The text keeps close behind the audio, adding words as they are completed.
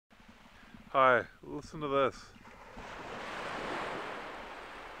Hi, listen to this.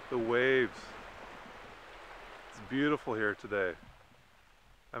 The waves. It's beautiful here today.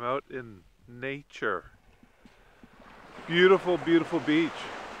 I'm out in nature. Beautiful, beautiful beach.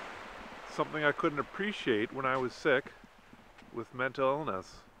 Something I couldn't appreciate when I was sick with mental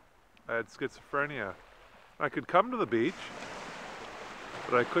illness. I had schizophrenia. I could come to the beach,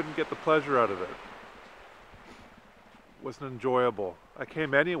 but I couldn't get the pleasure out of it. It wasn't enjoyable. I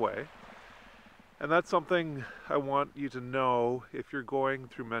came anyway. And that's something I want you to know if you're going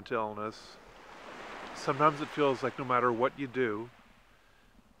through mental illness. Sometimes it feels like no matter what you do,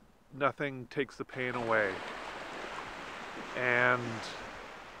 nothing takes the pain away. And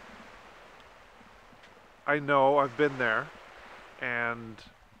I know I've been there, and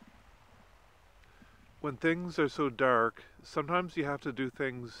when things are so dark, sometimes you have to do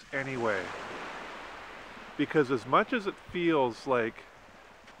things anyway. Because as much as it feels like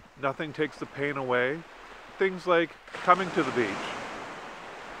nothing takes the pain away, things like coming to the beach,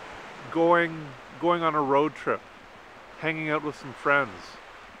 going on a road trip, hanging out with some friends,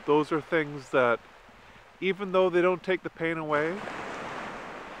 those are things that, even though they don't take the pain away,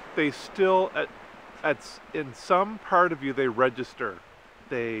 they still, in some part of you, they register.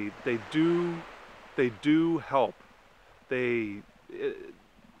 They do help. I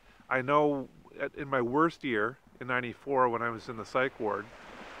know in my worst year, in '94, when I was in the psych ward,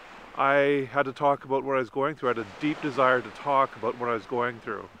 I had to talk about what I was going through. I had a deep desire to talk about what I was going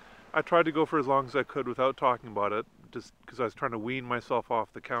through. I tried to go for as long as I could without talking about it, just because I was trying to wean myself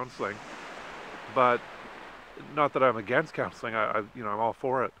off the counseling. But not that I'm against counseling, I'm all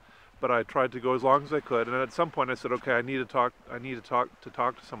for it. But I tried to go as long as I could, and at some point I said, okay, I need to talk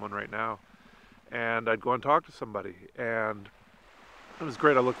to someone right now. And I'd go and talk to somebody, and it was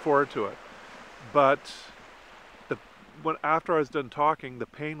great. I look forward to it. But after I was done talking, the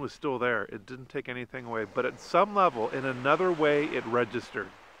pain was still there. It didn't take anything away. But at some level, in another way, it registered.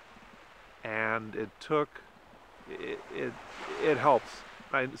 And it helps.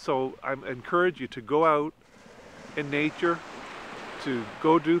 So I encourage you to go out in nature, to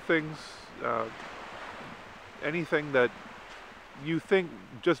go do things, anything that you think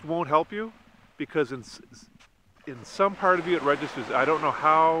just won't help you, because in some part of you it registers. I don't know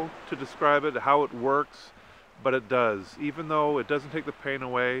how to describe it, how it works, but it does. Even though it doesn't take the pain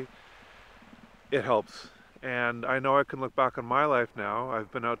away, it helps. And I know I can look back on my life now.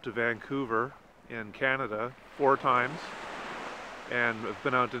 I've been out to Vancouver in Canada 4 times, and I've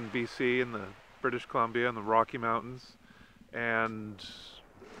been out in BC, in the British Columbia, in the Rocky Mountains, and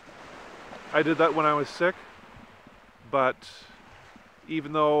I did that when I was sick. But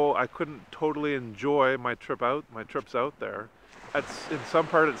even though I couldn't totally enjoy my trips out there, in some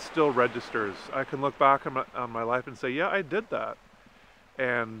part it still registers. I can look back on my life and say, yeah, I did that.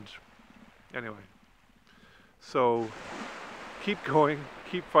 And anyway, so keep going,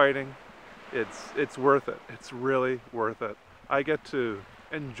 keep fighting. It's worth it. It's really worth it. I get to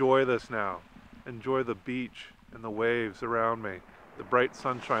enjoy this now. Enjoy the beach and the waves around me, the bright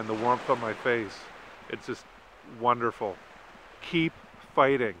sunshine, the warmth on my face. It's just wonderful. Keep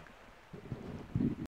fighting.